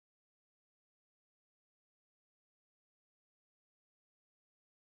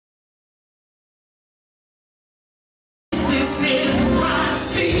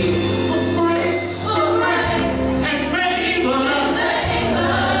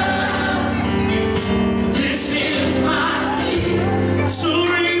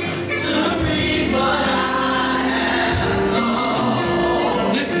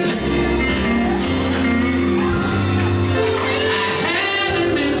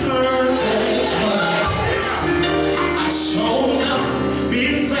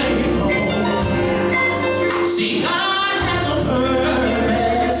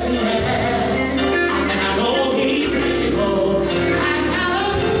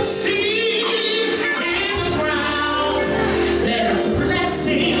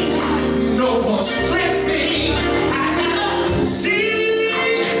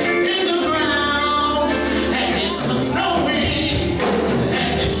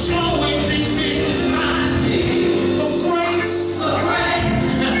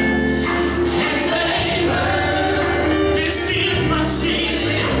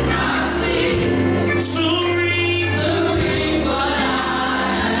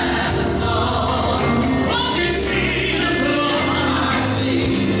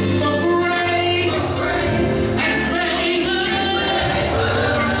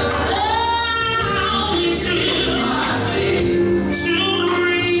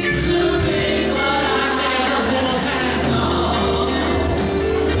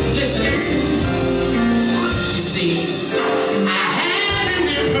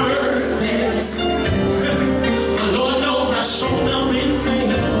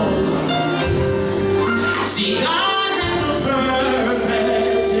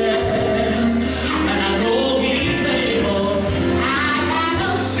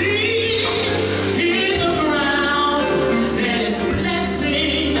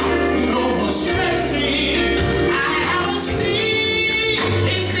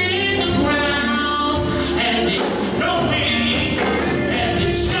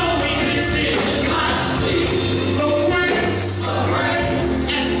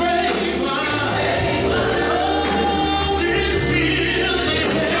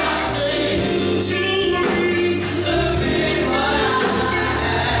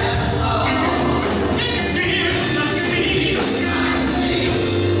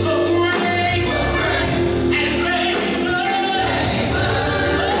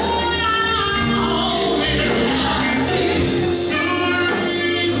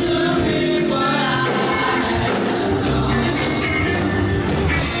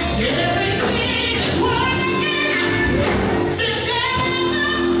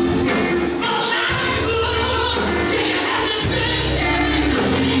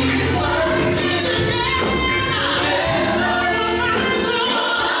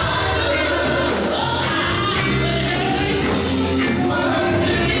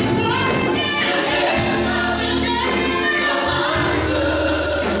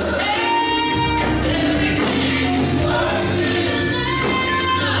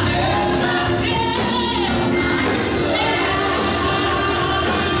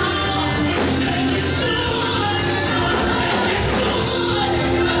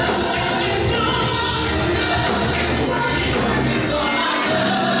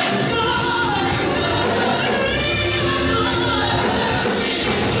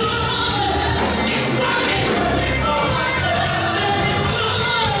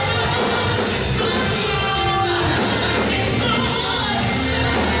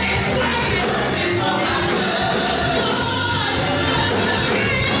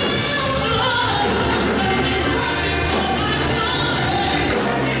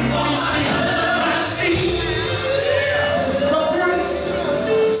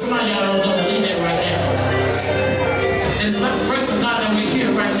Somebody y'all don't believe that right now. It's like the grace of God that we're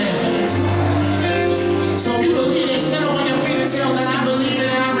here right now. So if you believe it, stand up on your feet and tell God, I believe it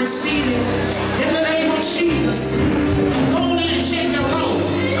and I receive it. In the name of Jesus. Go on in and shake your roll.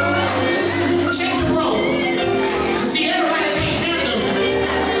 Shake the roll. See, everybody can't handle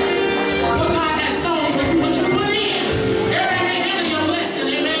what God has sown for you, what you put in. Everybody can't handle your blessing,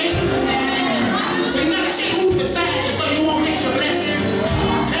 amen? So you gotta check who's beside you so you won't miss your blessing.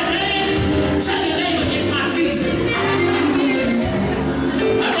 Amen? Tell your neighbor, it's my season.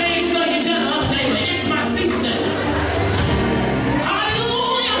 Okay, so you tell the other neighbor, it's my season.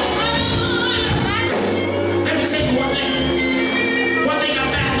 Hallelujah! Let me tell you one thing. One thing I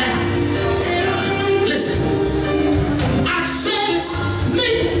found out. Listen. I sense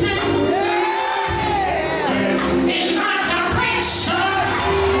movement in my direction.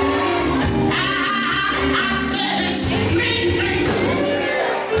 I sense movement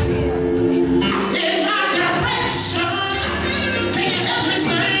in my direction. Can you help me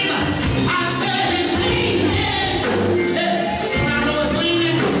sing? I sense movement. Somebody know it's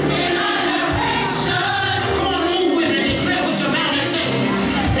leaning in my direction. Come on, move with me. Declare with your mouth and say,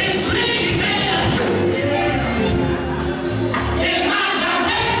 it's leaning in my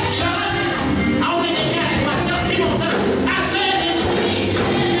direction. I only think I can tell people, I said it's leaning.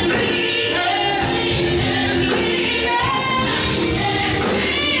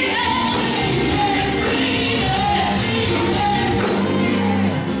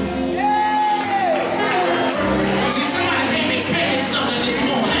 See, somebody came expecting something this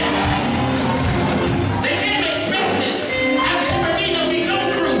morning. They came expecting after everything that we go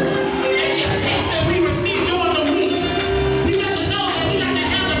through and the attacks that we receive during the week. We got to know that we got to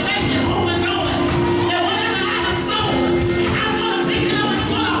have the faith and hope and knowing that whatever I have sown, I'm going to pick it up and I'm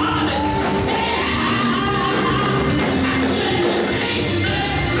going to harvest.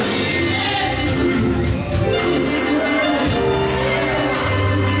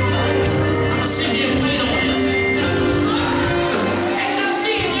 I'm going to sit here and wait on it. As y'all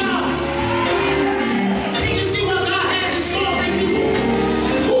see it, y'all, can you see what God has in store for you?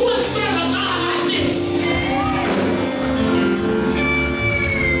 Who would serve a God like this?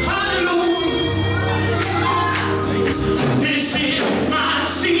 Hallelujah. This is my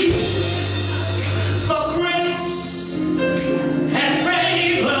season for grace and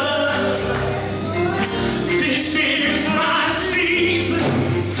favor. This is my season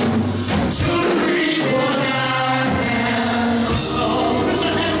to reap what I have sown. Put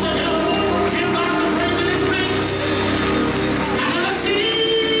your hands together. Give God some praise in this place. I got a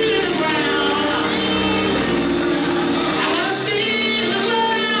seed in the ground. I got a seed in the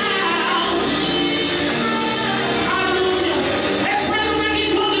ground. Hallelujah. Let's praise him like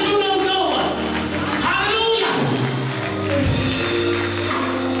he's walking through those doors. Hallelujah.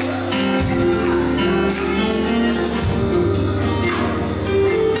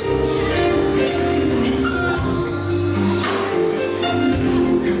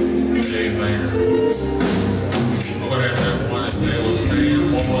 Amen. Lord, as everyone is able to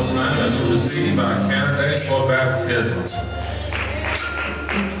stand one more time as we receive our candidates for baptism.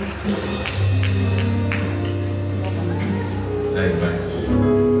 Amen.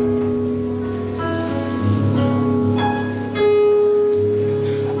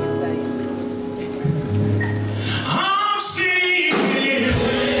 I'm seeing it.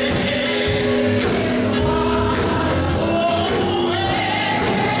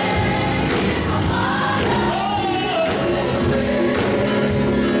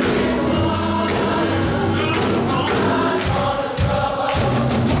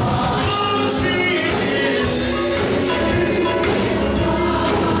 I'm seeing it.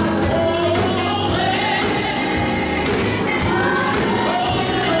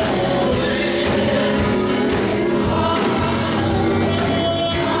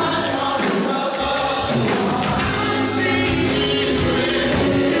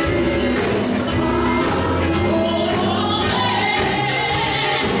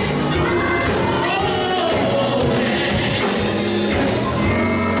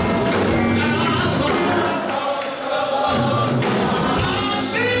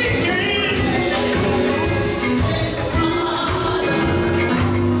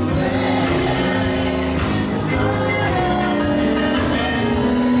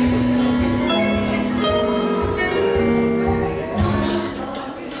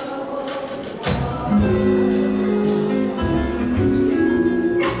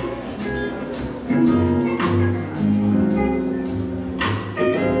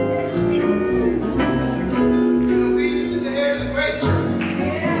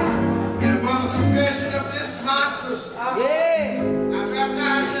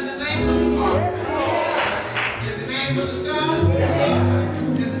 name of the Son? Yes, sir.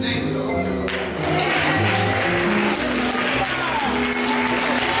 In the name of the Holy Ghost.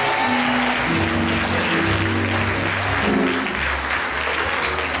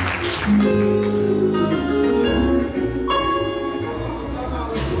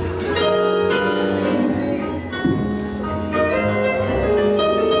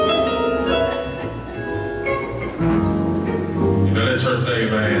 You know that church say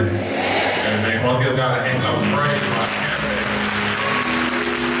amen. Amen. Come on, give God a hand of praise for our candidate.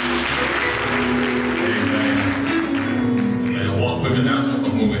 Amen. Amen. One quick announcement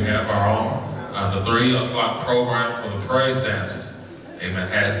before we have our own. The 3 o'clock program for the praise dancers, amen,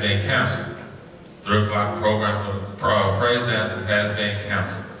 has been canceled. 3 o'clock program for the praise dancers has been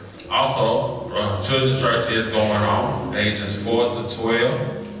canceled. Also, children's church is going on, ages 4 to 12.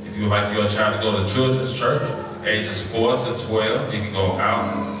 If you would like for your child to go to children's church, ages 4 to 12, you can go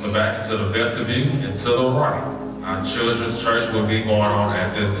out the back into the vestibule and to the right. Our children's church will be going on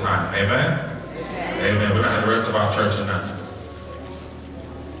at this time. Amen? Amen. We're going to have the rest of our church announcements.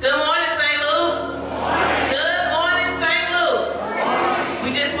 Good morning, St. Luke. Good morning, St. Luke.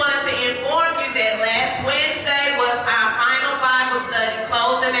 We just wanted to inform you that last Wednesday was our final Bible study,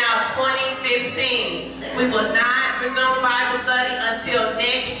 closing out 2015. We will not resume Bible study until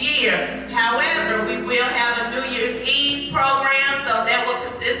next year. However, we will have a New Year's Eve program, so that will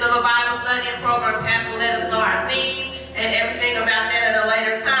consist of a Bible study and program. Pastor will let us know our theme and everything about that at a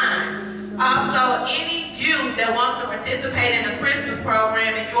later time. Also, any youth that wants to participate in the Christmas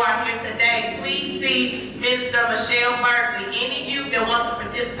program and you are here today, please see Minister Michelle Berkeley. Any youth that wants to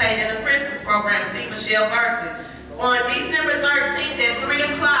participate in the Christmas program, see Michelle Berkeley. On December 13th at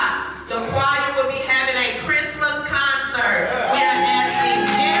 3 o'clock, the choir will be having a Christmas concert. We are asking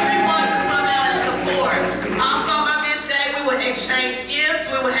everyone to come out and support. Also on this day, we will exchange gifts.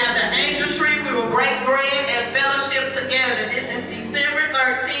 We will have the angel tree. We will break bread and fellowship together. This is December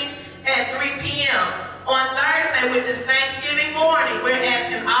 13th at 3 p.m. On Thursday, which is Thanksgiving morning, we're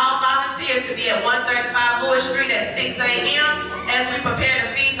asking all volunteers to be at 135 Lewis Street at 6 a.m. as we prepare to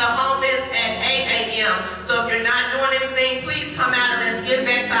feed the homeless at 8 a.m. So if you're not doing anything, please come out and let's give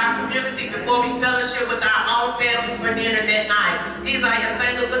back to our community before we fellowship with our own families for dinner that night. These are your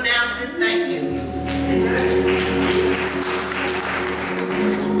St. Luke announcements. Thank you.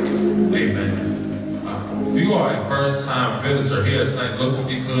 Amen. If you are a first-time visitor here at St. Luke, if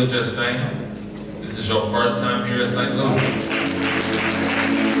you could just stand. This is your first time here at St. Luke. Amen.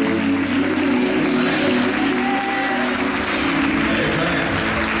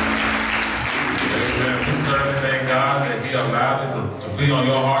 Amen. We certainly thank God that He allowed it to be on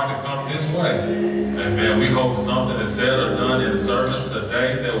your heart to come this way. Amen. We hope something is said or done in service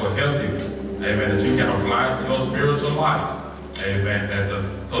today that will help you. Amen. That you can apply it to your spiritual life. Amen.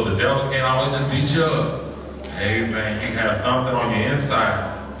 So the devil can't always just beat you up. Amen. You have something on your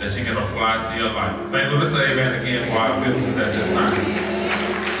inside that you can apply to your life. Thank you. Let's say amen again for our visitors at this time.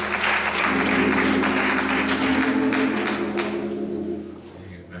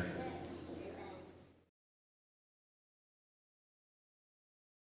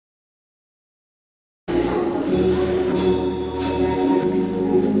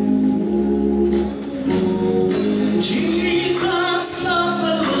 Jesus loves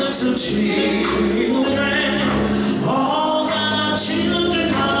the little children, all the children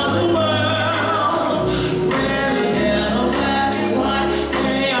of the world. Red and yellow, black and white,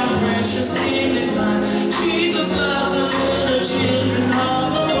 they are precious in His sight. Jesus loves the little children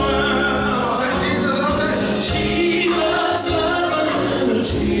of the world. Jesus loves the little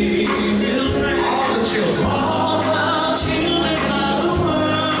children, all the children, all the children of the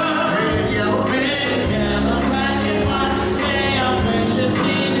world. Red and yellow, black and white, they are precious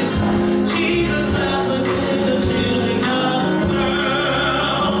in His sight. Jesus loves the little children of the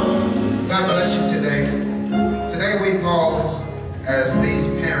world. God bless you today. Today we pause as these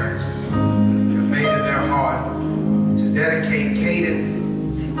parents have made in their heart to dedicate Caden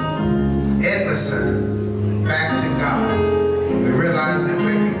Edmondson back to God. We realize and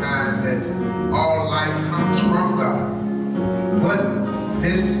recognize that all life comes from God. What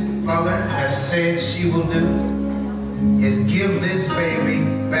this mother has said she will do is give this baby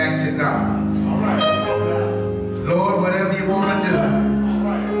back to God. Lord, whatever you want to do,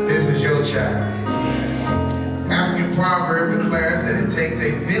 this is your child. African proverb declares that it takes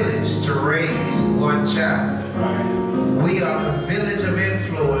a village to raise one child. We are the village of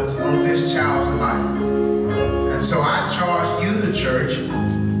influence on this child's life. And so I charge you, the church,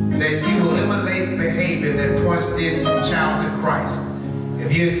 that you will emulate behavior that points this child to Christ.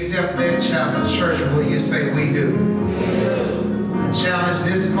 If you accept that challenge, church, will you say we do? I challenge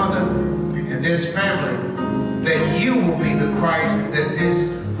this mother and this family that you will be the Christ that this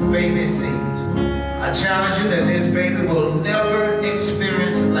baby sees. I challenge you that this baby will never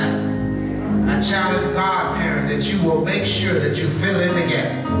experience lack. I challenge God, parent, that you will make sure that you fill in the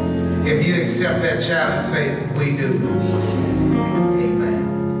gap. If you accept that challenge, say, we do. Amen.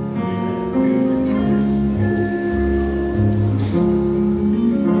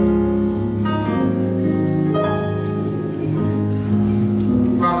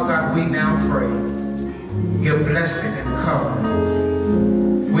 Father God, we now pray your blessing and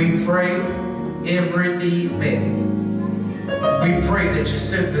covering. We pray every need met. We pray that you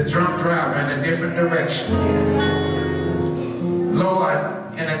send the drunk driver in a different direction. Lord,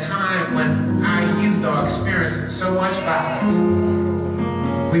 in a time when our youth are experiencing so much violence,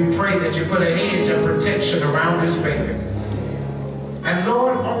 we pray that you put a hedge of protection around this baby. And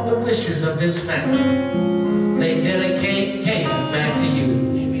Lord, on the wishes of this family, they dedicate Canaan back to you.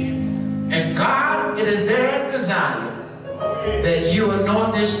 And God, it is their desire that you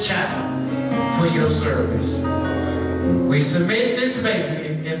anoint this child for your service. We submit this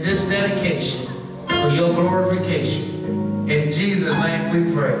baby in this dedication for your glorification. In Jesus' name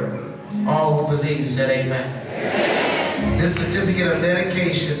we pray. All who believe said amen. Amen. This certificate of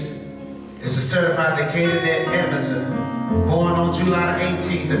dedication is to certify that Pt.2, born on July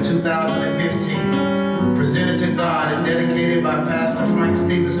 18th of 2015, presented to God and dedicated by Pastor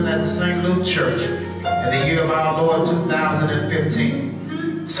D.Stevenson at the St.Luke Church in the year of our Lord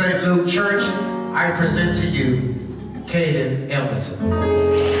 2015. St.Luke Church, I present to you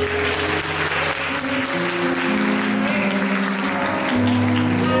Pt.2.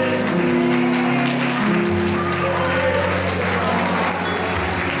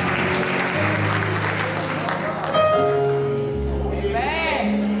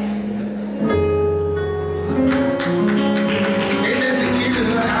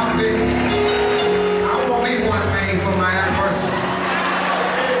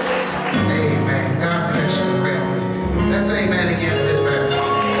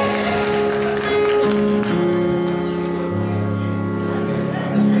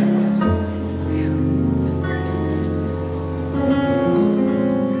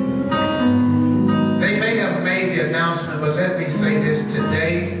 But let me say this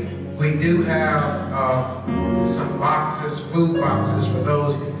today, we do have some boxes, food boxes for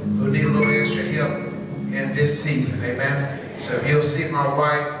those who need a little extra help in this season, amen? So if you'll see my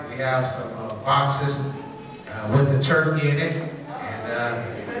wife, we have some boxes with the turkey in it, and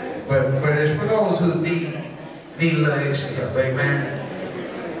but it's for those who need a little extra help, amen?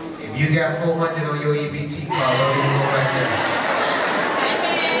 If you got 400 on your EBT card, don't even go back there.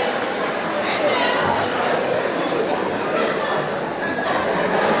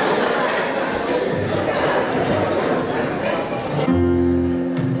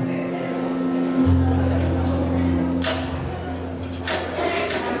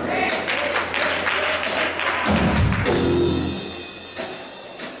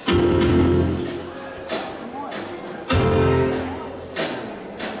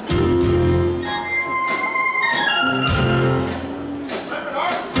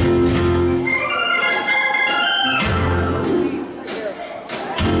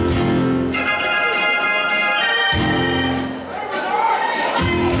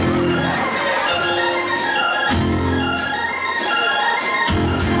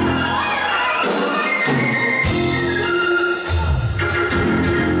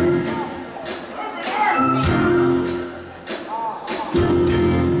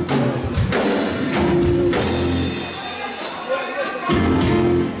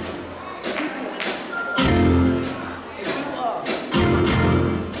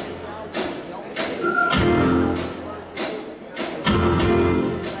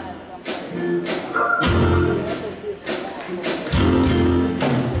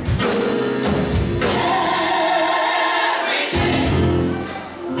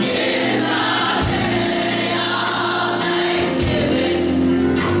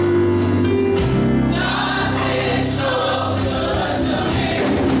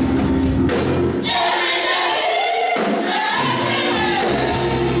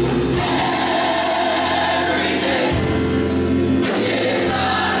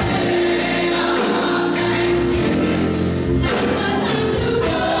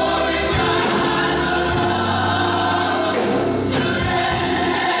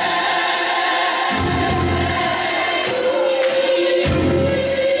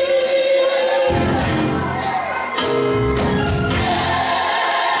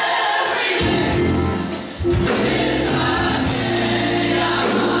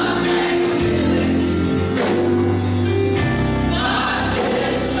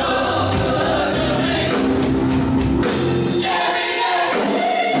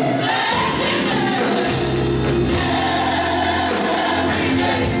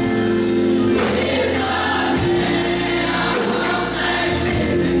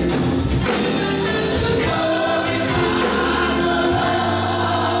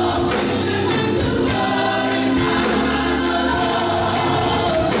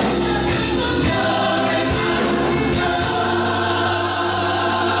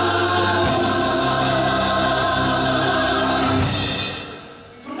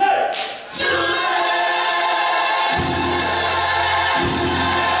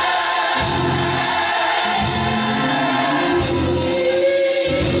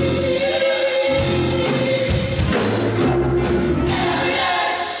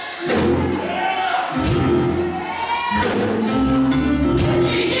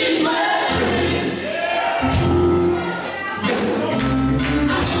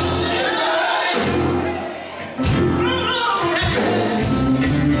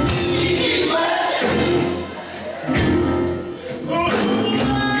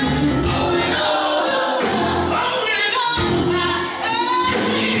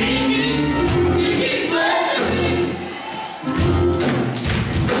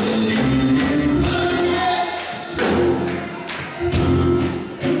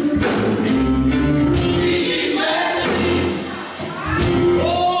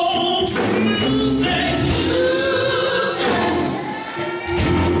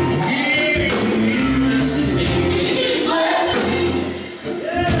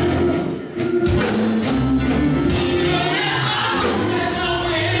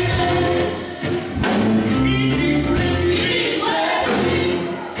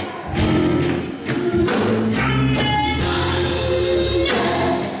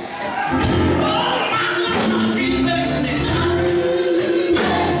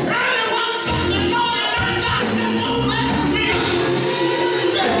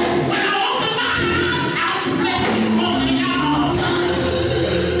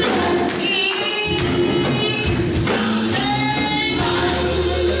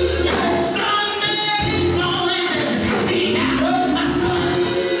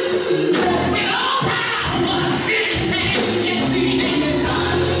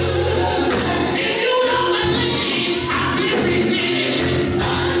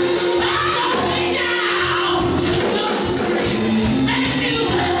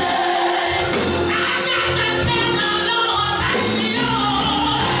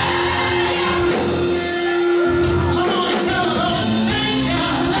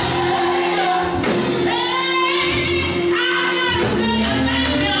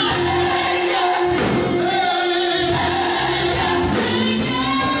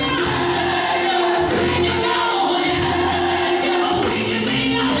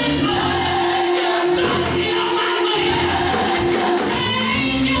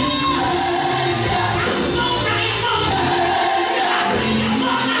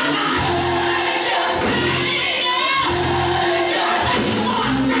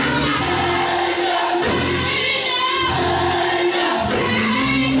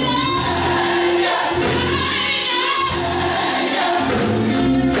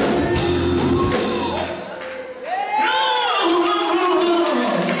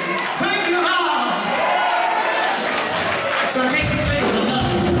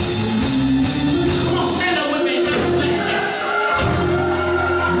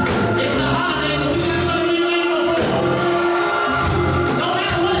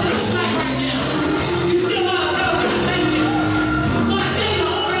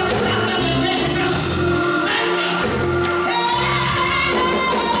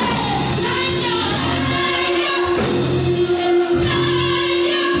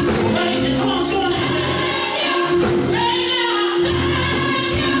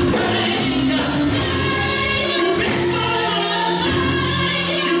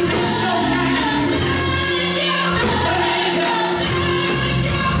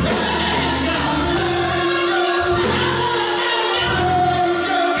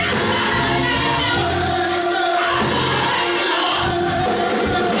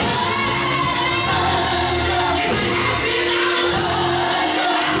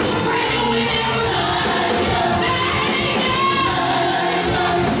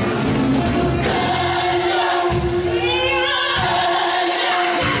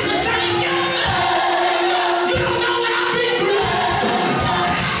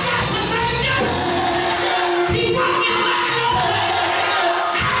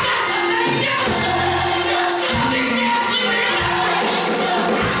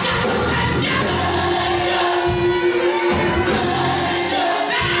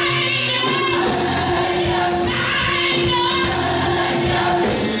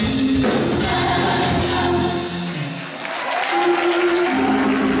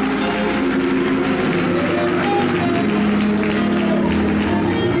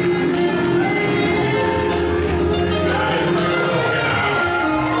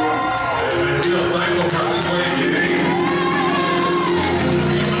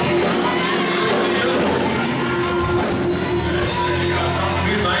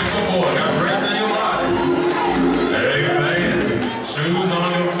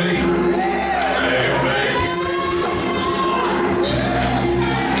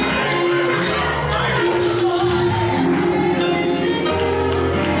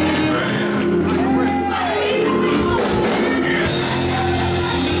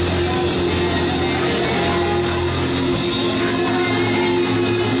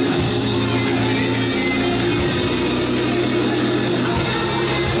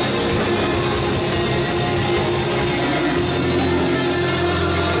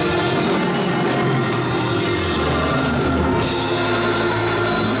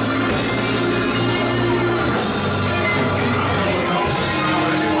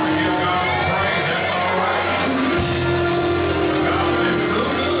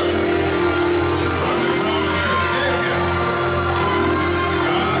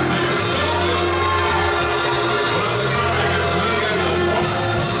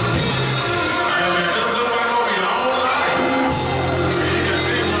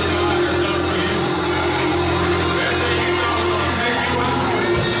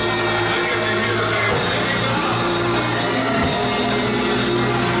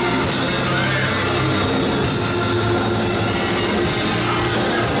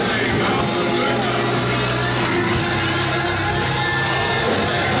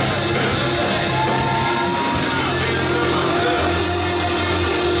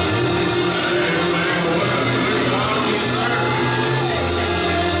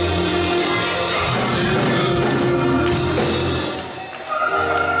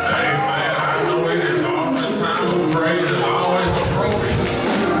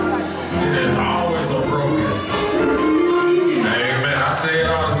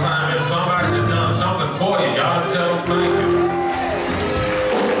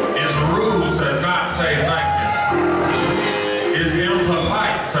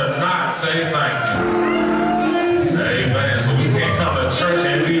 to not say thank you. Amen. So we can't come to church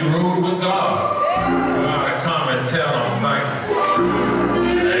and be rude with God. We ought to come and tell him thank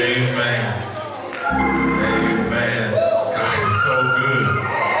you. Amen. Amen. God is so good.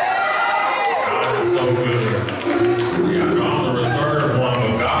 God is so good. Yeah, I know I'm the reserved one,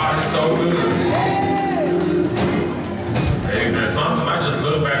 but God is so good. Amen. Sometimes I just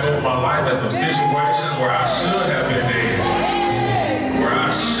look back over my life at some situations where I should have been dead, where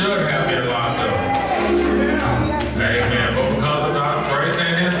I should have been locked up.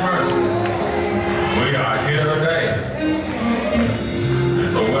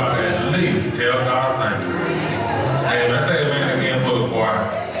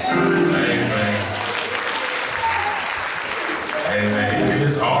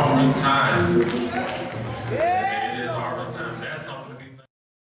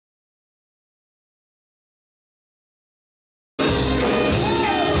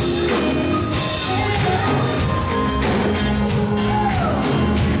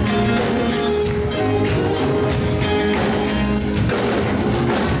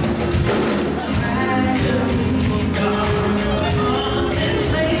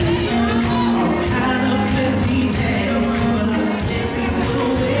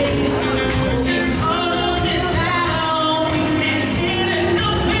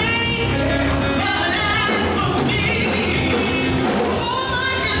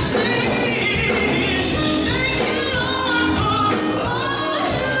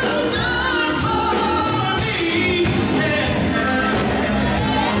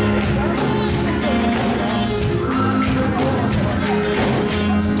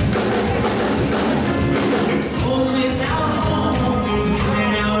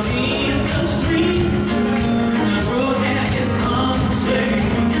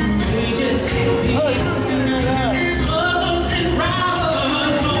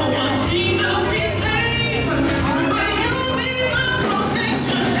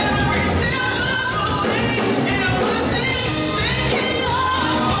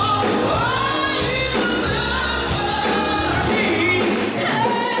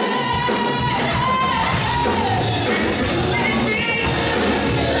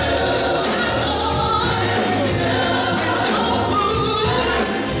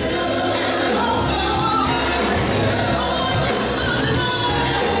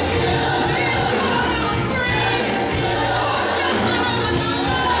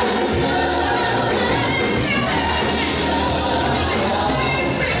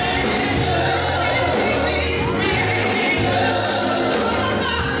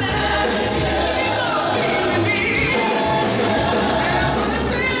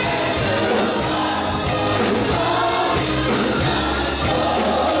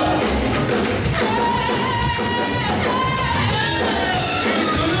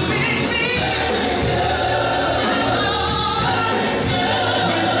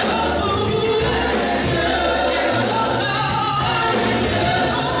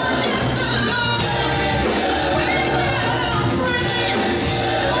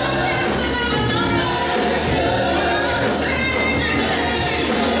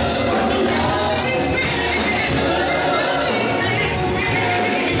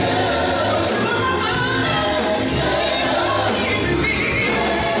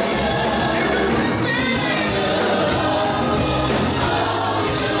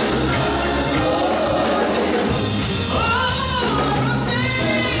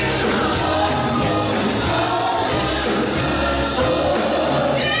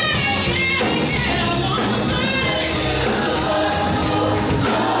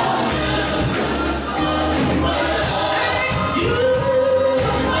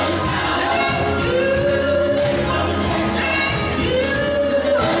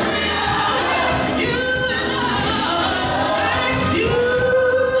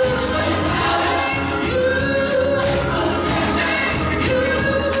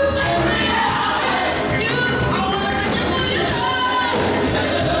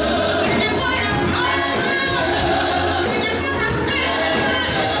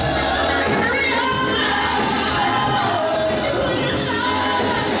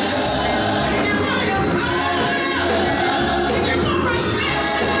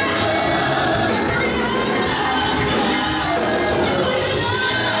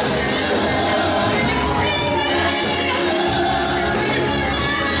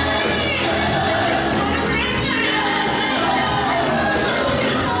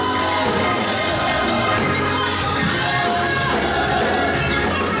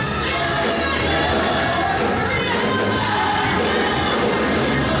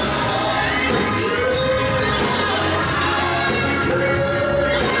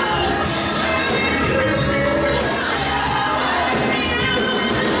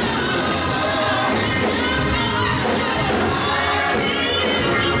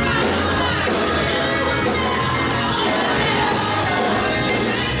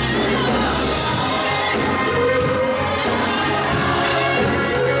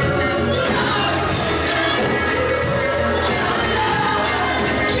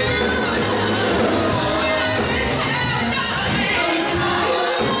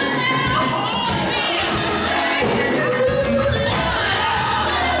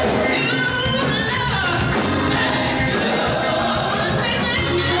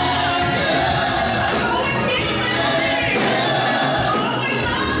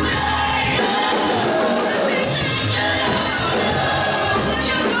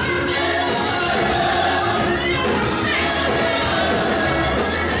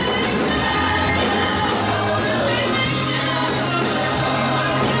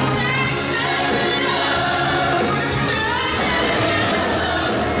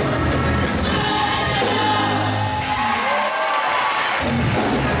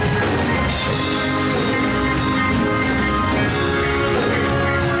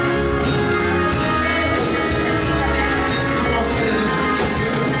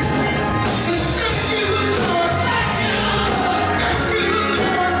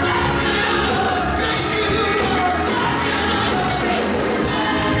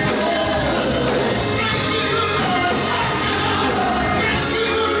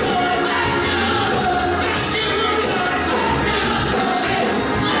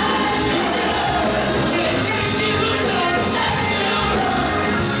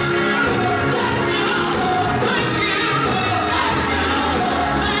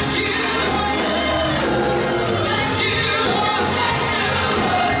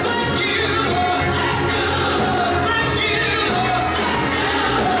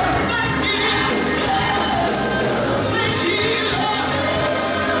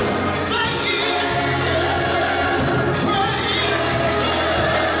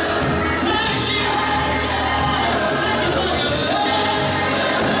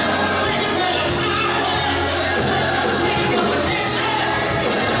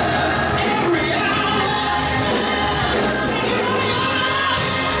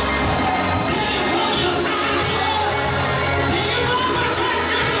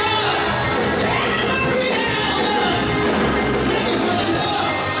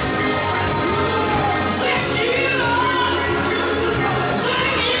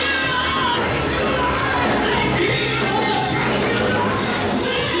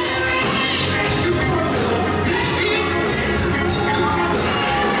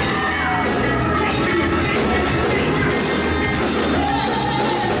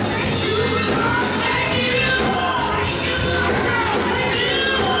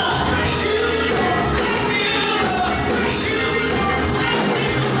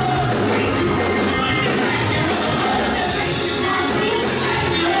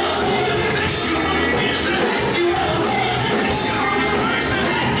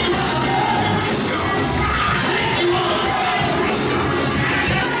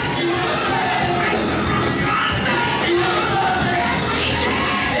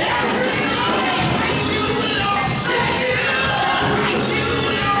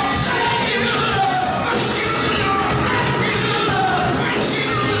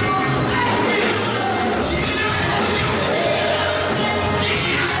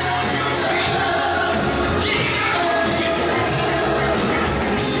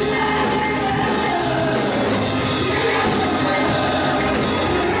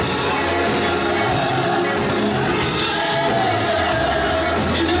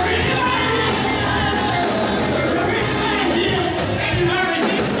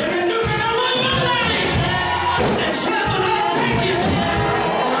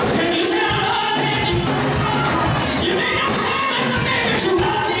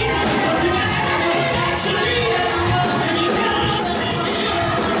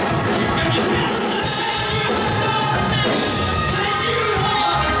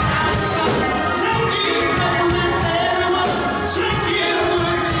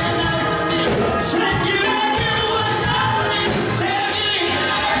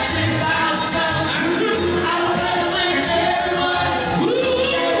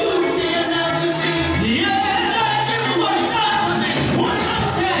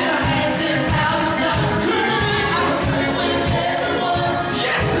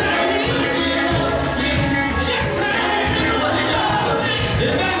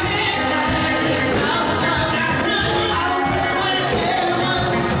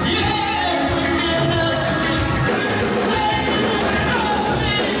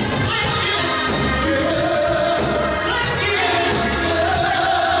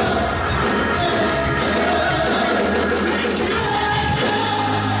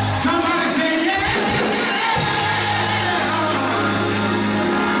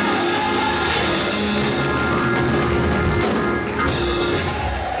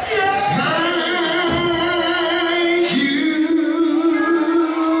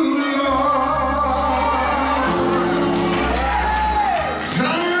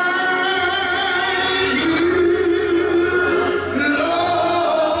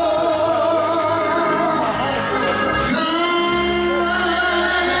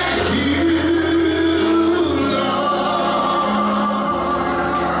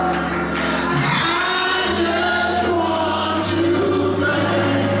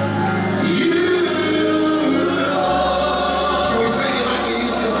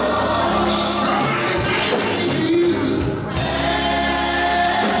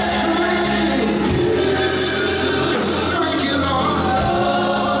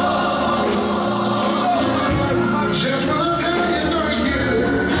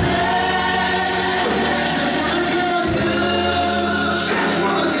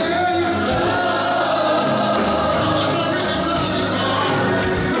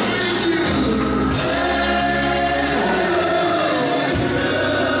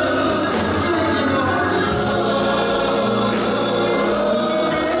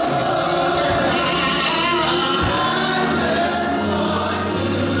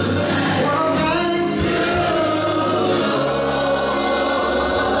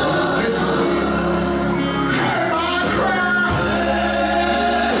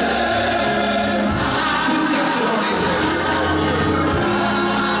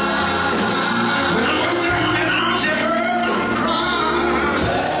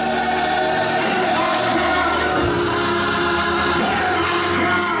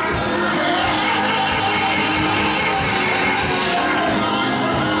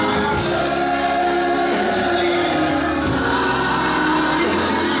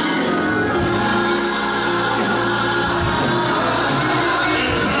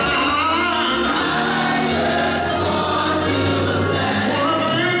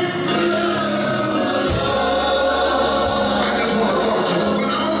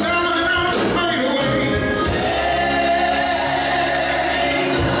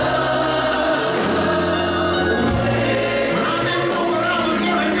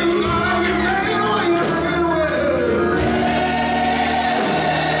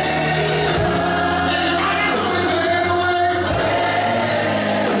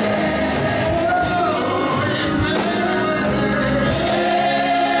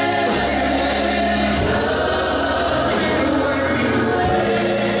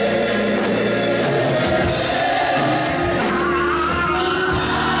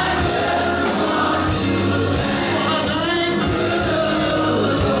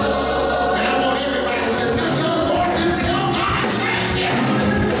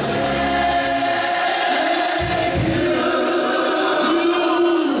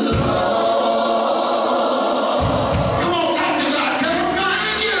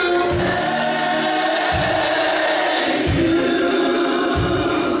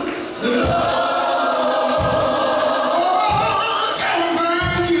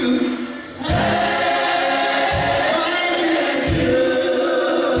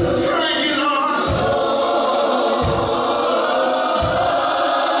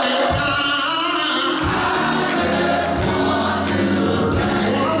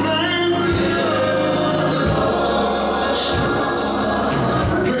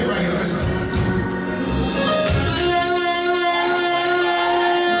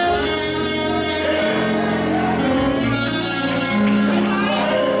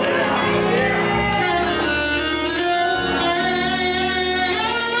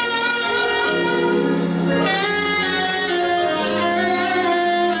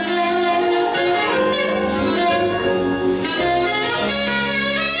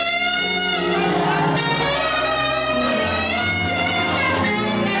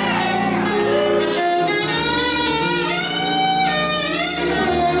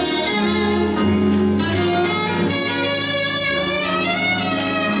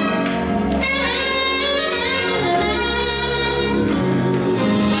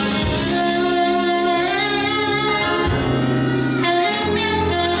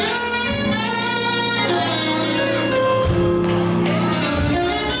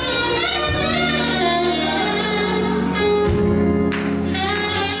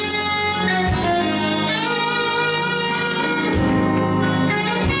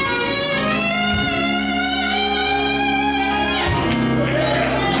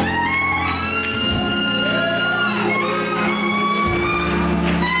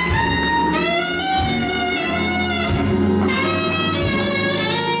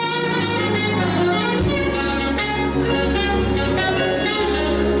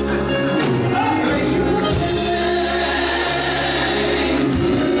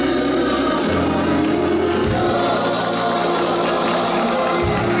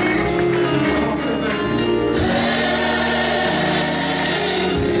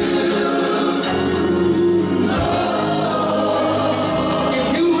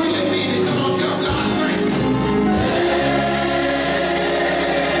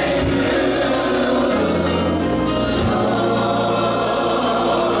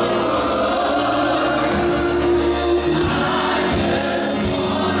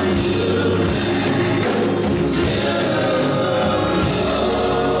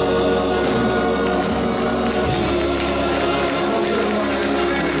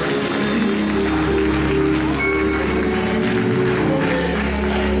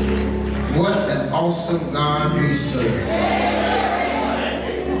 awesome God we serve.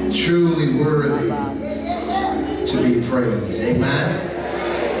 Truly worthy to be praised.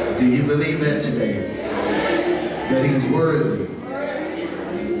 Amen. Do you believe that today? That he's worthy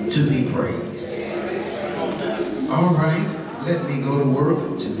to be praised. All right, let me go to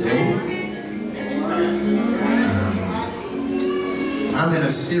work today. I'm in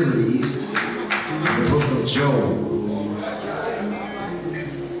a series in the book of Job.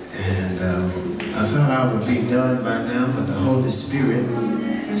 I thought I would be done by now, but the Holy Spirit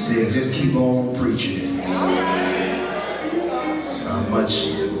said, just keep on preaching it. So I'm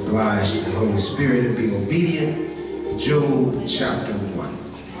much obliged to the Holy Spirit and be obedient. Job chapter 1.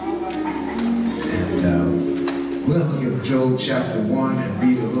 And we'll look at Job chapter 1 and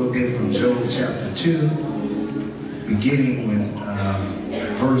read a little bit from Job chapter 2, beginning with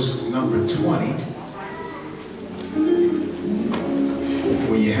verse number 20.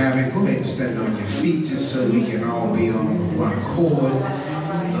 When you have it, go ahead and stand on your feet just so we can all be on one accord.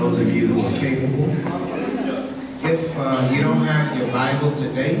 Those of you who are capable. If you don't have your Bible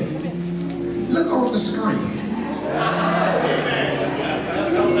today, look on the screen.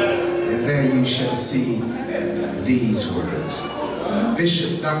 And there you shall see these words.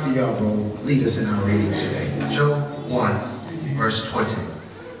 Bishop Dr. Yarbrough, lead us in our reading today. Job 1, verse 20.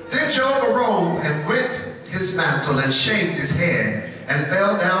 Then Job arose and rent his mantle and shaved his head, and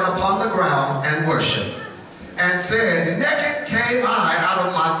fell down upon the ground and worshipped, and said, naked came I out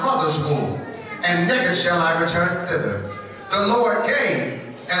of my mother's womb, and naked shall I return thither. The Lord gave,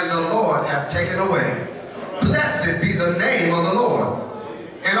 and the Lord hath taken away. Blessed be the name of the Lord.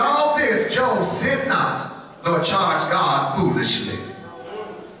 In all this Job sinned not, nor charged God foolishly.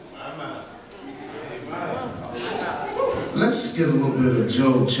 Let's get a little bit of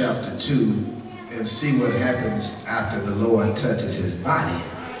Job chapter 2 and see what happens after the Lord touches his body.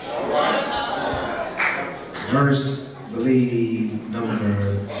 Verse, believe,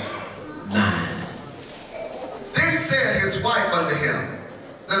 number 9. Then said his wife unto him,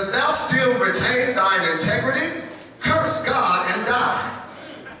 dost thou still retain thine integrity? Curse God and die.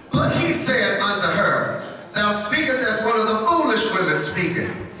 But he said unto her, thou speakest as one of the foolish women speaking.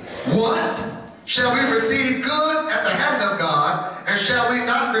 What? Shall we receive good at the hand of God, and shall we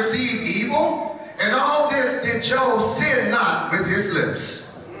not receive evil? And all this did Job sin not with his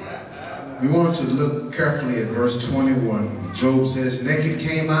lips. We want to look carefully at verse 21. Job says, naked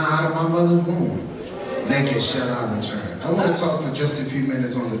came I out of my mother's womb, naked shall I return. I want to talk for just a few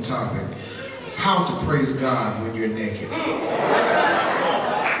minutes on the topic, how to praise God when you're naked.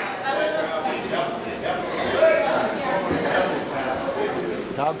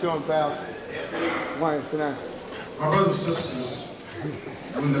 Talk to him, pal. Why, sit down. My brothers and sisters,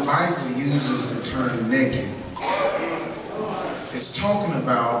 when the Bible uses the term naked, it's talking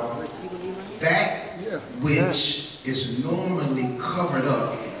about that which is normally covered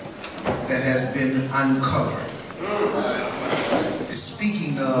up that has been uncovered. It's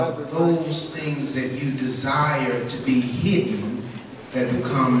speaking of those things that you desire to be hidden that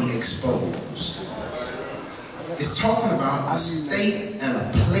become exposed. It's talking about a state and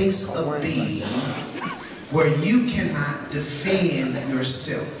a place of being where you cannot defend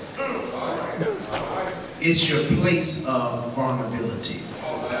yourself. It's your place of vulnerability.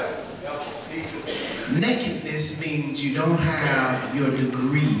 Nakedness means you don't have your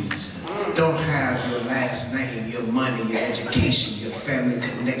degrees, don't have your last name, your money, your education, your family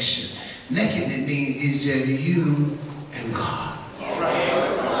connection. Nakedness means it's just you and God.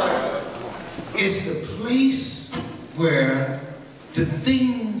 It's the place where the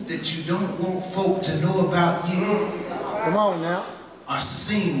things that you don't want folk to know about you Come on now. are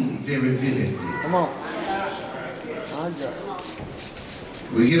seen very vividly. Come on. I got it.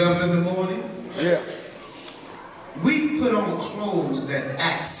 We get up in the morning, Yeah. we put on clothes that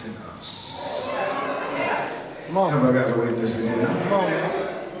accent us. Come on. Have I got a witness in here? Come on now.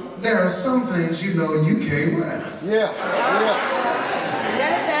 There are some things you know you can't wear. Yeah.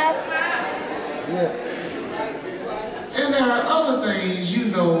 Yeah. And there are other things you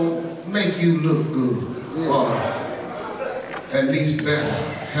know make you look good. Or at least better.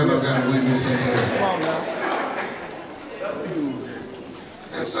 Have I got a witness in here? Come on now.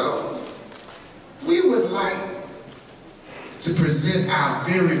 And so, we would like to present our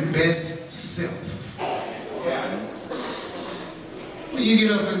very best self. When you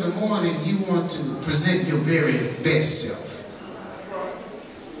get up in the morning, you want to present your very best self.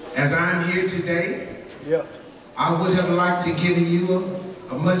 As I'm here today, Yep. I would have liked to give you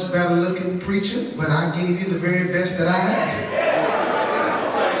a much better looking preacher, but I gave you the very best that I had.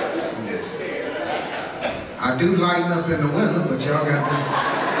 I do lighten up in the winter, but y'all got to.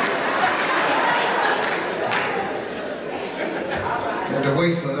 to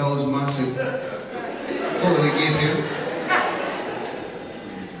wait for those months to fully get here.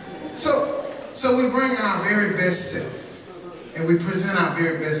 So we bring our very best self, and we present our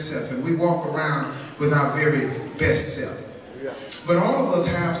very best self, and we walk around with our very best self. But all of us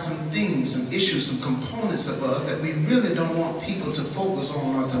have some things, some issues, some components of us that we really don't want people to focus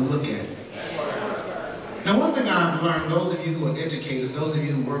on or to look at. Now, one thing I've learned, those of you who are educators, those of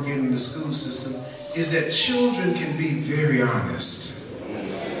you who work in the school system, is that children can be very honest.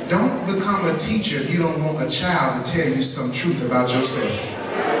 Don't become a teacher if you don't want a child to tell you some truth about yourself.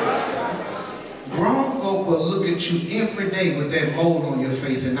 Grown folk will look at you every day with that mold on your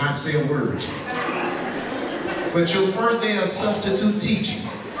face and not say a word. But your first day of substitute teaching,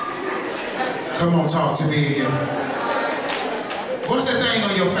 come on, talk to me here. What's that thing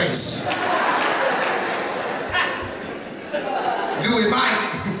on your face? Do it bite?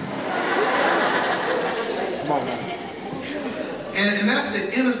 Come on, man. And that's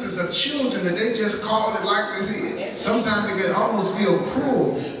the innocence of children, that they just call it like this. Sometimes it can almost feel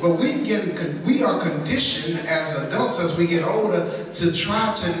cruel, but we are conditioned as adults, as we get older, to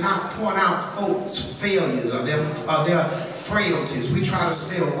try to not point out folks' failures or their frailties. We try to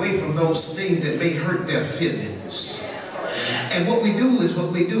stay away from those things that may hurt their feelings. And what we do is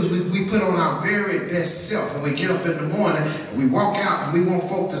we put on our very best self when we get up in the morning, and we walk out, and we want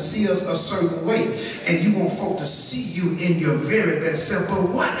folk to see us a certain way, and you want folk to see you in your very best self. But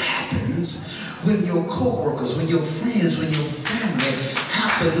what happens when your co-workers, when your friends, when your family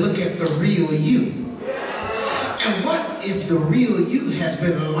have to look at the real you? And what if the real you has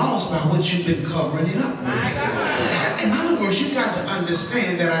been lost by what you've been covering it up with? In other words, you got to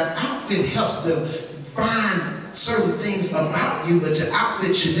understand that an outfit helps to find certain things about you, but your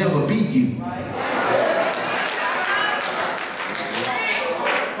outfit should never be you.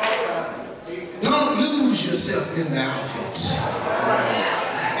 Don't lose yourself in the outfit.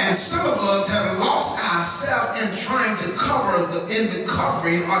 And some of us have lost ourselves in trying to cover in the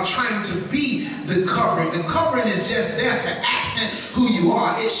covering, or trying to be the covering. The covering is just there to accent who you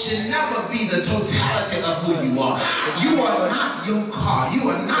are. It should never be the totality of who you are. You are not your car. You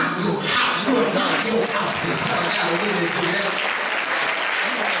are not your house. You are not your outfit. I got a witness in that.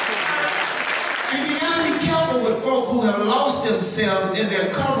 And you got to be careful with folk who have lost themselves in their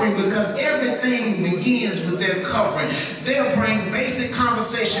covering, because everything begins with their covering. They'll bring basic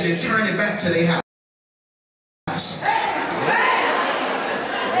conversation and turn it back to their house.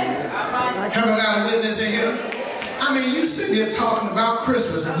 Have I got a witness in here? I mean, you sitting here talking about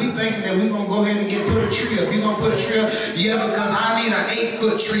Christmas, and we thinking that we're going to go ahead and put a tree up. You're going to put a tree up? Yeah, because I need an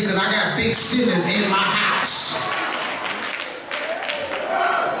 8-foot tree because I got big ceilings in my house.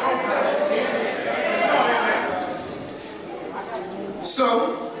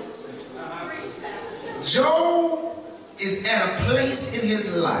 So, Job is at a place in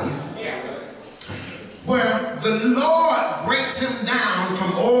his life where the Lord breaks him down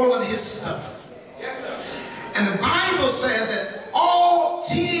from all of his stuff. And the Bible says that all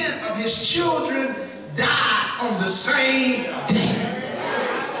 10 of his children died on the same day.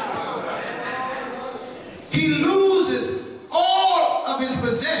 He loses all of his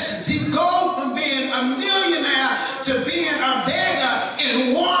possessions. He goes from being a millionaire to being a beggar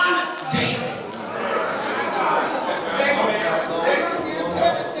in one day.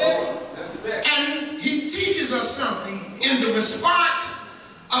 And he teaches us something in the response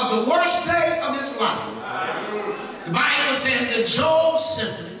of the worst day of his life. The Bible says that Job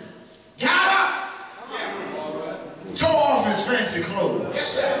simply got up, tore off his fancy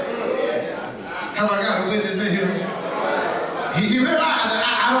clothes. Have I got a witness in here? He realized that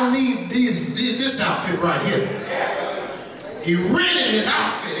I don't need this outfit right here. He rented his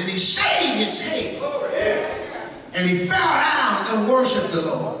outfit and he shaved his head. And he fell down and worshiped the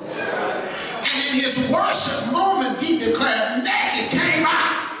Lord. And in his worship moment, he declared, naked came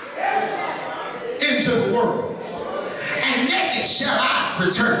out into the world, and naked shall I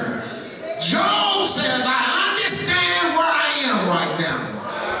return. Job says, I understand where I am right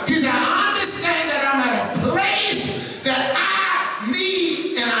now. He said, I understand that I'm at a place that I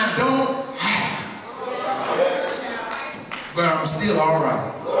need and I don't have. But I'm still all right.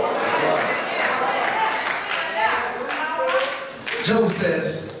 Job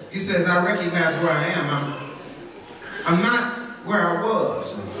says, he says, I recognize where I am. I'm not where I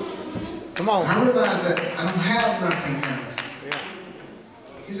was. Come on. I realize that I don't have nothing now. Yeah.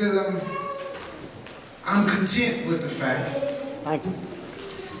 He says, I'm content with the fact Thank you.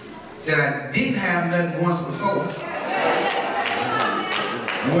 that I didn't have nothing once before.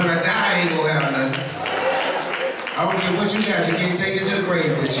 And when I die, I ain't gonna have nothing. I don't care what you got, you can't take it to the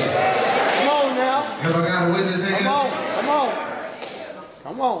grave with you. Come on now. Have I got a witness in here? Come on. Come on.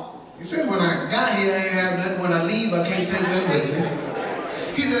 Come on. He said, when I got here, I ain't have nothing. When I leave, I can't take nothing with me.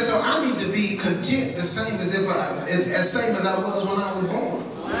 He said, so I need to be content the same as I was when I was born.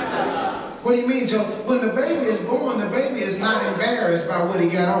 What do you mean, Joe? When the baby is born, the baby is not embarrassed by what he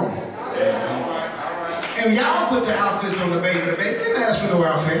got on. And y'all put the outfits on the baby didn't ask for no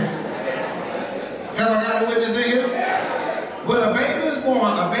outfit. Have I got a witness in here? When a baby is born,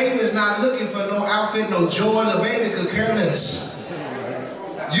 a baby is not looking for no outfit, no joy. The baby could care less.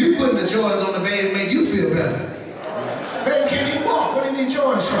 You putting the joys on the baby make you feel better. Baby can't even walk. What do you need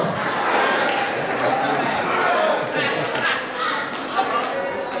joys from?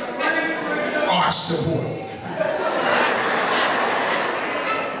 Arch support.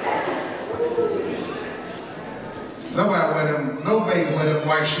 No baby wear them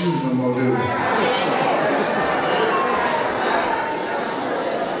white shoes no more, do they?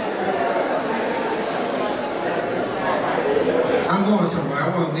 I'm going somewhere. I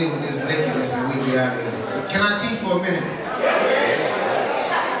want to deal with this nakedness and we be out here. Can I teach for a minute?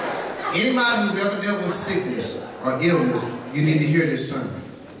 Anybody who's ever dealt with sickness or illness, you need to hear this sermon.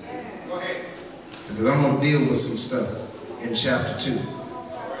 Because I'm going to deal with some stuff in chapter 2.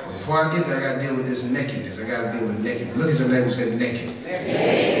 But before I get there, I got to deal with this nakedness. I got to deal with nakedness. Look at your neighbor and say naked.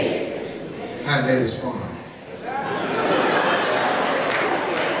 How did they respond?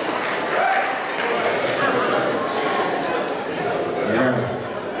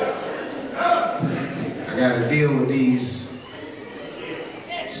 I got to deal with these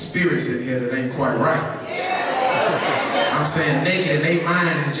spirits in here that ain't quite right. I'm saying naked and their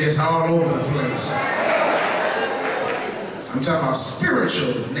mind is just all over the place. I'm talking about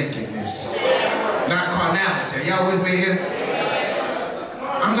spiritual nakedness, not carnality. Y'all with me here?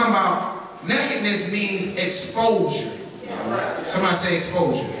 I'm talking about nakedness means exposure. Somebody say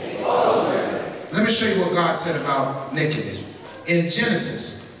exposure. Let me show you what God said about nakedness. In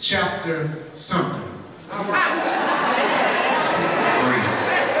Genesis chapter something.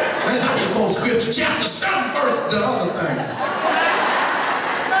 That's how you quote scripture. Chapter something verse the other thing.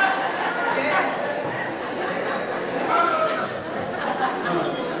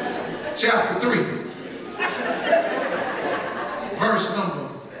 Chapter 3. Verse number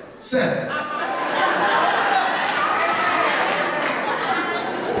 7.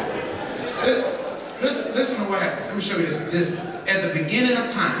 Listen to what happened. Let me show you this. At the beginning of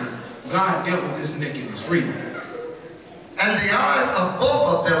time, God dealt with this nakedness. Read. And the eyes of both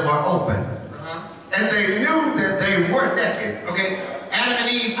of them were open. And they knew that they were naked. Okay, Adam and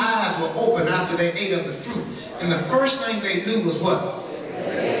Eve's eyes were open after they ate of the fruit. And the first thing they knew was what?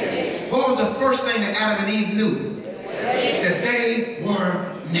 What was the first thing that Adam and Eve knew? That they were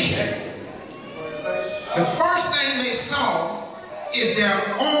naked. The first thing they saw is their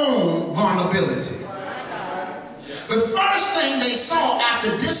own vulnerability. The first thing they saw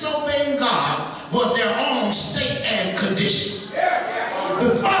after disobeying God was their own state and condition.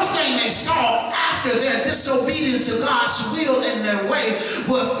 The first thing they saw after their disobedience to God's will and their way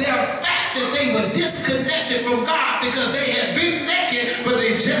was their fact that they were disconnected from God because they had been naked, but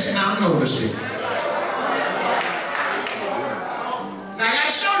they just now noticed it. Now I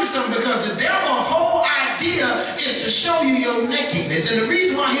gotta show you something, because the devil's whole idea is to show you your nakedness. And the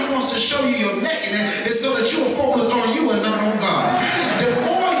reason why he wants to show you your nakedness is so that you will focus on you and not on God. The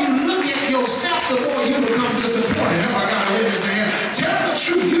more you look at yourself, the more you become disappointed. Have I got a witness in here? Tell the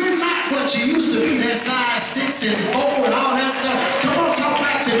truth. You're not what you used to be, that size 6 and 4 and all that stuff. Come on, talk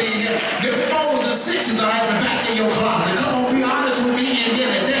back to me here. The 4s and 6s are at the back of your closet. Come on, be honest with me in here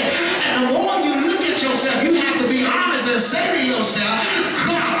today. And the more you look at yourself, you have to be honest and say to yourself,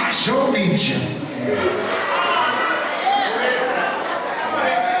 God, I sure need you.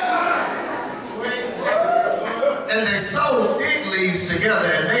 And they sewed fig leaves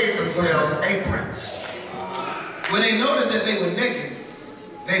together and made themselves aprons. When they noticed that they were naked,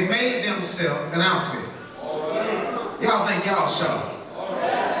 they made themselves an outfit. Y'all think y'all sharp.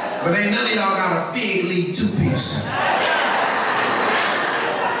 But ain't none of y'all got a fig leaf 2-piece.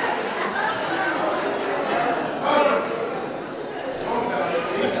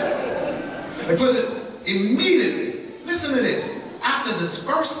 They put it immediately. Listen to this. After the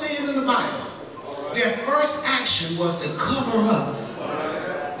first sin in the Bible, their first action was to cover up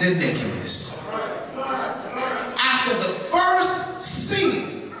their nakedness. After the first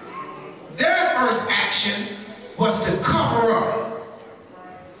sin, their first action was to cover up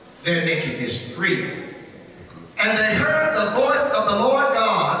their nakedness. Read. And they heard the voice of the Lord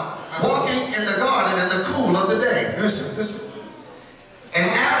God walking in the garden in the cool of the day. Listen. And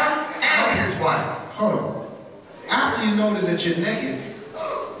Adam and his wife. Hold on. After you notice that you're naked,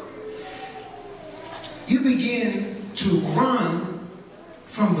 you begin to run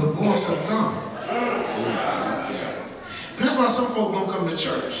from the voice of God. And that's why some folk don't come to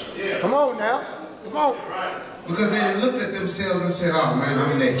church. Come on now. Come on. Because they looked at themselves and said, oh man,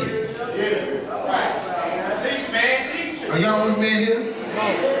 I'm naked. Are y'all with me in here?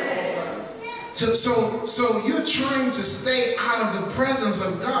 So you're trying to stay out of the presence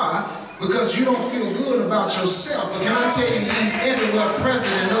of God because you don't feel good about yourself. But can I tell you, he's everywhere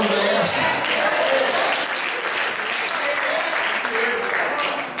present and nowhere absent.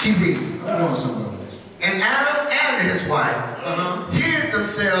 Keep reading. I want something on this. And Adam and his wife hid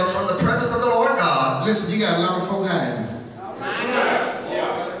themselves from the presence of the Lord God. Listen, you got a lot of folk hiding.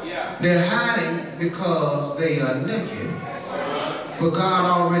 They're hiding because they are naked. But God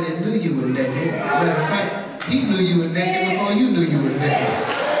already knew you were naked. Matter of fact, he knew you were naked before you knew you were naked.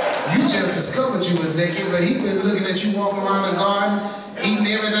 You just discovered you were naked, but he's been looking at you walking around the garden, eating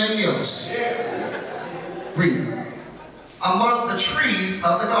everything else. Read. Among the trees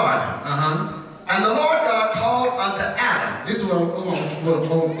of the garden. And the Lord God called unto Adam. This is what I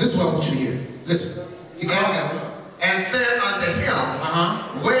want you to hear. Listen. He called Adam. And said unto him,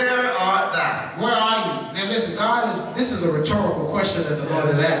 Where art thou? Where are you? Now listen, this is a rhetorical question that the Lord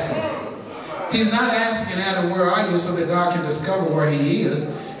is asking. He's not asking Adam, where are you, so that God can discover where he is.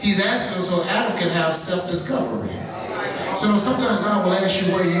 He's asking him so Adam can have self-discovery. So sometimes God will ask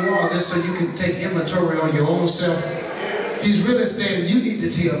you where you are just so you can take inventory on your own self. He's really saying, you need to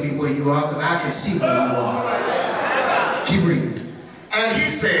tell me where you are, because I can see where you are. Keep reading. And he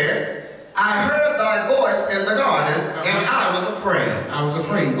said, I heard thy voice in the garden, and I was afraid. I was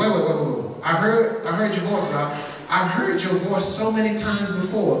afraid. Wait. I heard your voice, God. I've heard your voice so many times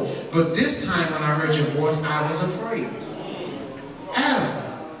before, but this time when I heard your voice, I was afraid. Adam,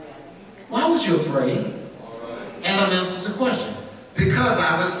 why was you afraid? Adam answers the question. Because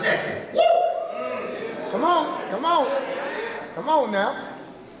I was naked. Woo! Come on. Come on. Come on now.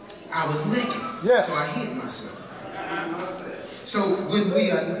 I was naked. Yeah. So I hid myself. So when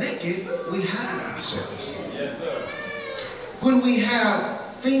we are naked, we hide ourselves. Yes, sir. When we have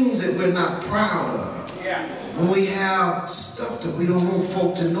things that we're not proud of, when we have stuff that we don't want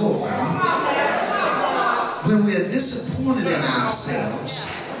folk to know about, when we are disappointed in ourselves,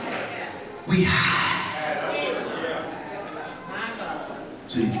 we hide.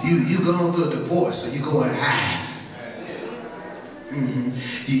 So you going through a divorce, so you go and hide.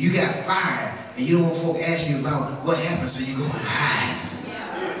 You got fired, and you don't want folk asking you about what happened, so you go and hide.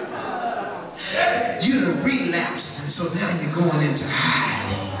 You done relapsed, and so now you're going into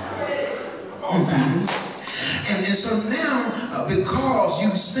hiding. And so now, because you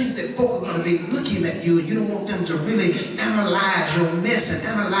think that folk are going to be looking at you, and you don't want them to really analyze your mess and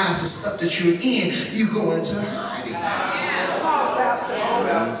analyze the stuff that you're in, you go into hiding.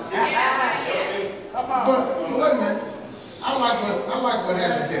 But wait a minute. I like what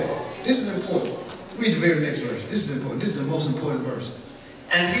happens here. This is important. Read the very next verse. This is important. This is the most important verse.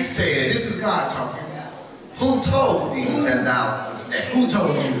 And he said, This is God talking. Who told thee that thou was naked? Who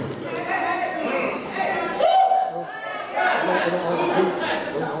told you?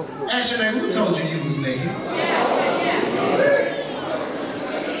 Ask your neighbor, who told you you was naked?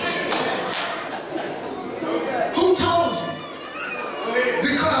 Who told you?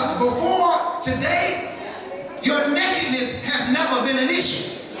 Because before today, your nakedness has never been an issue.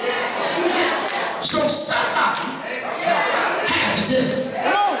 So somebody had to tell you.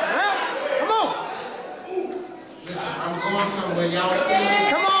 Come on, man. Come on. Listen, I'm going somewhere. Y'all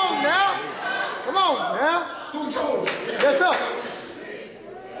stay. Come on now. Come on now. Who told you? Yes, sir.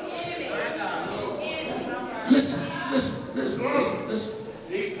 Listen.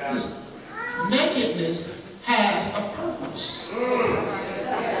 Nakedness has a purpose.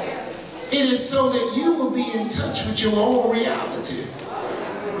 It is so that you will be in touch with your own reality.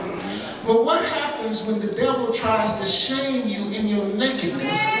 But what happens when the devil tries to shame you in your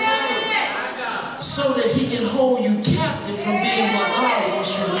nakedness so that he can hold you captive from being what God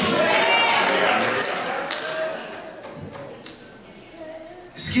wants you to be?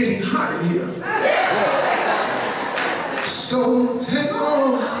 It's getting hot in here. So take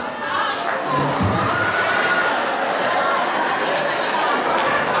off.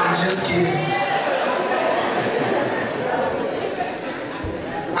 I'm just kidding.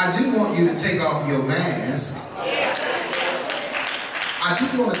 I do want you to take off your mask. I do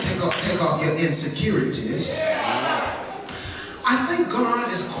want to take off your insecurities. I think God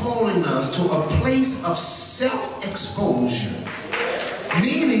is calling us to a place of self-exposure.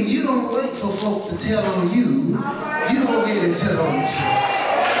 Meaning you don't wait for folk to tell on you. You go ahead and tell on yourself.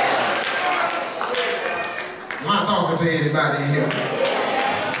 Am I talking to anybody in here?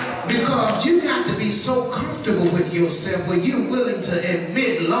 Because you got to be so comfortable with yourself where you're willing to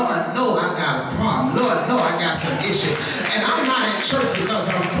admit, Lord, no, I got a problem. Lord, no, I got some issue. And I'm not at church because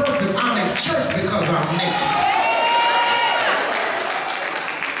I'm perfect. I'm at church because I'm naked.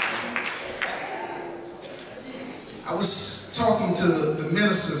 I was talking to the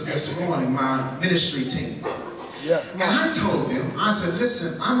ministers this morning, my ministry team. And I told them, I said,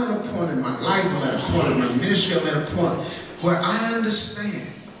 listen, I'm at a point in my life, I'm at a point in my ministry, I'm at a point where I understand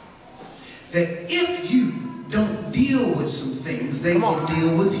that if you don't deal with some things, they will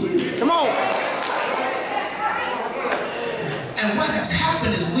deal with you. Come on. And what has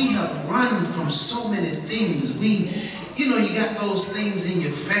happened is we have run from so many things. You know, you got those things in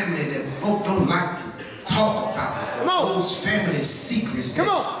your family that folk don't like to talk about. Those family secrets that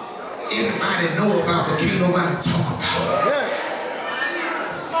everybody know about but can't nobody talk about.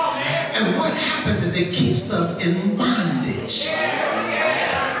 And what happens is it keeps us in bondage.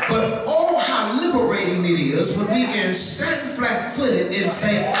 But oh, how liberating it is when we can stand flat-footed and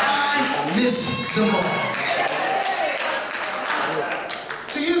say, I miss the Lord.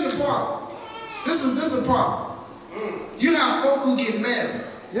 See, here's the problem. This is the problem. You have folk who get married.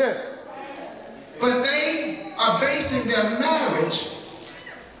 But they are basing their marriage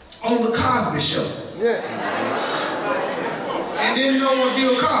on the Cosby Show. And didn't know what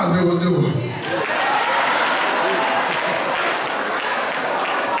Bill Cosby was doing.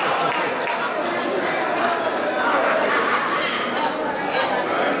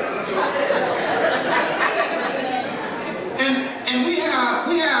 And we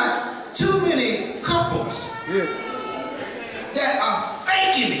have too many couples that are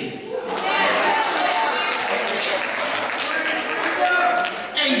faking it.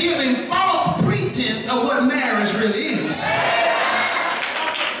 And giving false pretense of what marriage really is.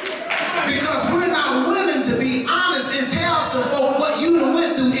 Because we're not willing to be honest and tell some folk what you done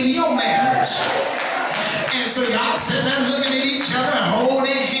went through in your marriage. And so y'all sitting there looking at each other,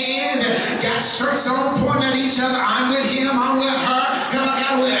 holding hands, and got shirts on, pointing at each other. I'm with him, I'm with her. Have I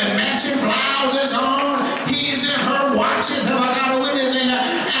got to wear matching blouses on? His and her watches. Have I got to wear this and that?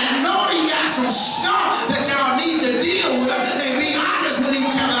 And know you got some stuff that y'all need to deal with and be honest with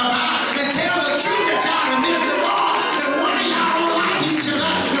each other about and tell the truth that y'all have missed the ball. And one of y'all don't like each other.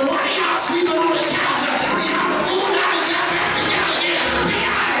 And one of y'all sleeping on the couch. And y'all are going out and get back together again. Be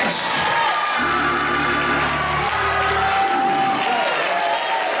honest.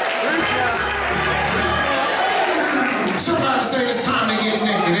 Somebody say it's time to get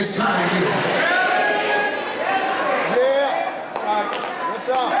naked. It's time to get naked.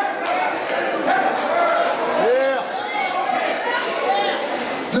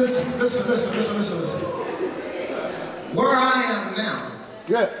 Listen. Where I am now,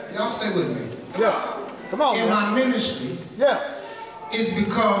 y'all stay with me. Come on. In my ministry, it's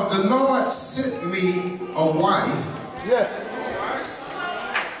because the Lord sent me a wife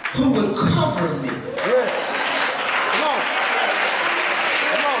who would cover me. Come on.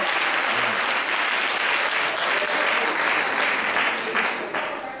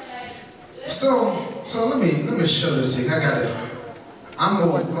 So let me show this to you. I'm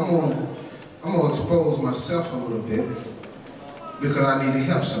gonna expose myself a little bit because I need to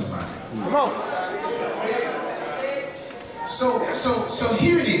help somebody. Come on. So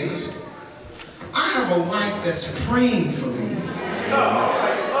here it is. I have a wife that's praying for me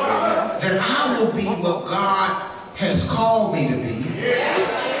that I will be what God has called me to be.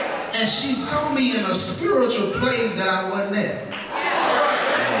 And she saw me in a spiritual place that I wasn't at.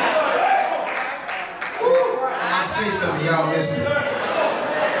 I say something, y'all listen.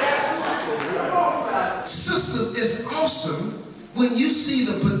 Sisters, it's awesome when you see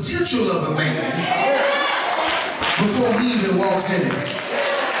the potential of a man before he even walks in it.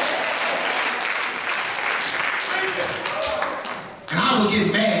 And I would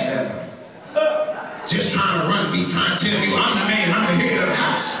get mad at her. Just trying to run me, trying to tell me, well, I'm the man, I'm the head of the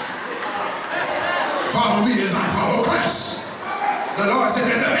house. Follow me as I follow Christ. The Lord said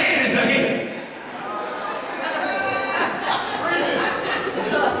that the man is the head.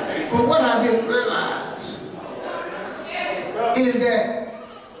 But what I didn't realize is that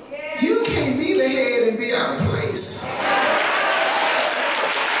you can't be the head and be out of place.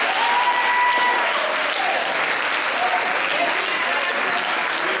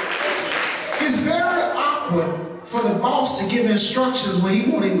 It's very awkward for the boss to give instructions when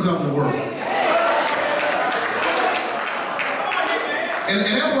he won't even come to work. And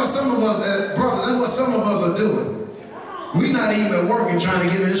that's what some of us, brothers, that's what some of us are doing. We're not even working trying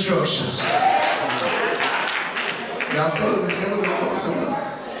to give instructions. Y'all still going somewhere?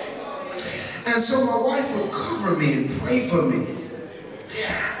 And so my wife would cover me and pray for me.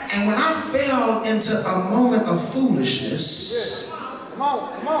 And when I fell into a moment of foolishness, Come on.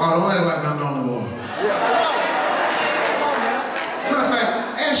 oh, don't act like I'm the only one. Matter of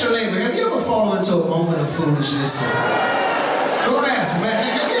fact, ask your neighbor, have you ever fallen into a moment of foolishness? Go and ask him,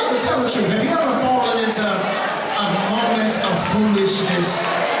 have you ever, tell the truth, have you ever fallen into a moment of foolishness?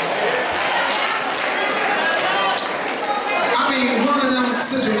 I mean, one of them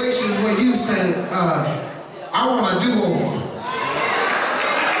situations where you say, I want to do over.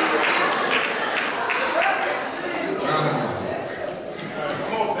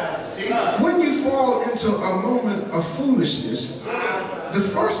 When you fall into a moment of foolishness, the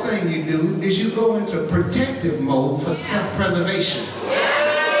first thing you do is you go into protective mode for self-preservation.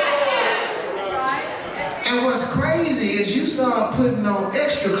 And what's crazy is you start putting on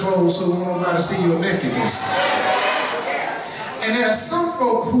extra clothes so nobody see your nakedness. And there are some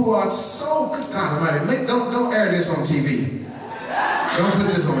folk who are so, good God Almighty, don't air this on TV. Don't put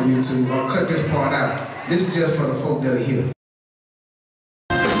this on YouTube or cut this part out. This is just for the folk that are here.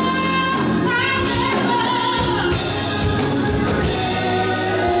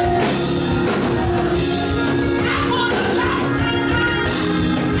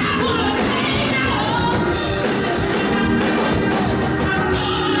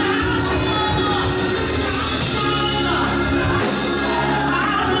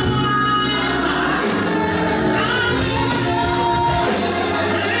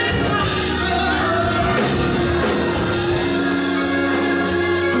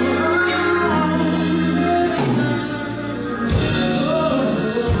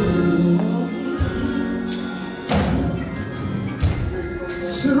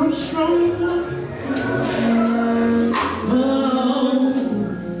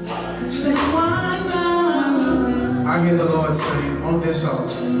 I hear the Lord saying on this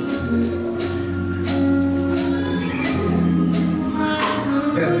altar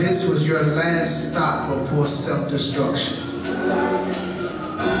that this was your last stop before self-destruction.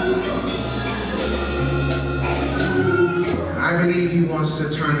 I believe He wants to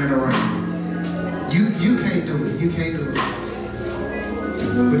turn it around. You can't do it. You can't do it.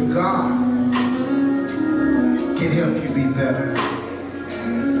 But God can help you be better.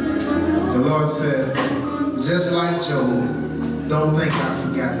 The Lord says, just like Job, don't think I've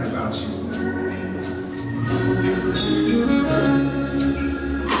forgotten about you.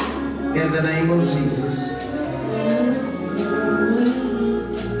 In the name of Jesus,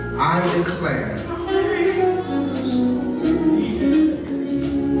 I declare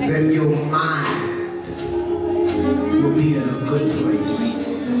that your mind will be in a good place.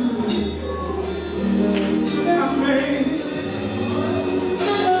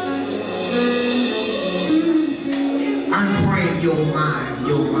 I'm praying your mind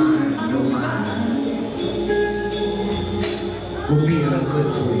will be in a good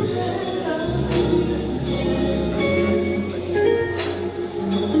place.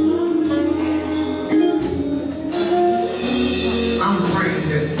 I'm praying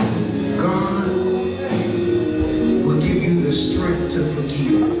that God will give you the strength to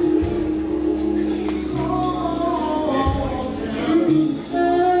forgive.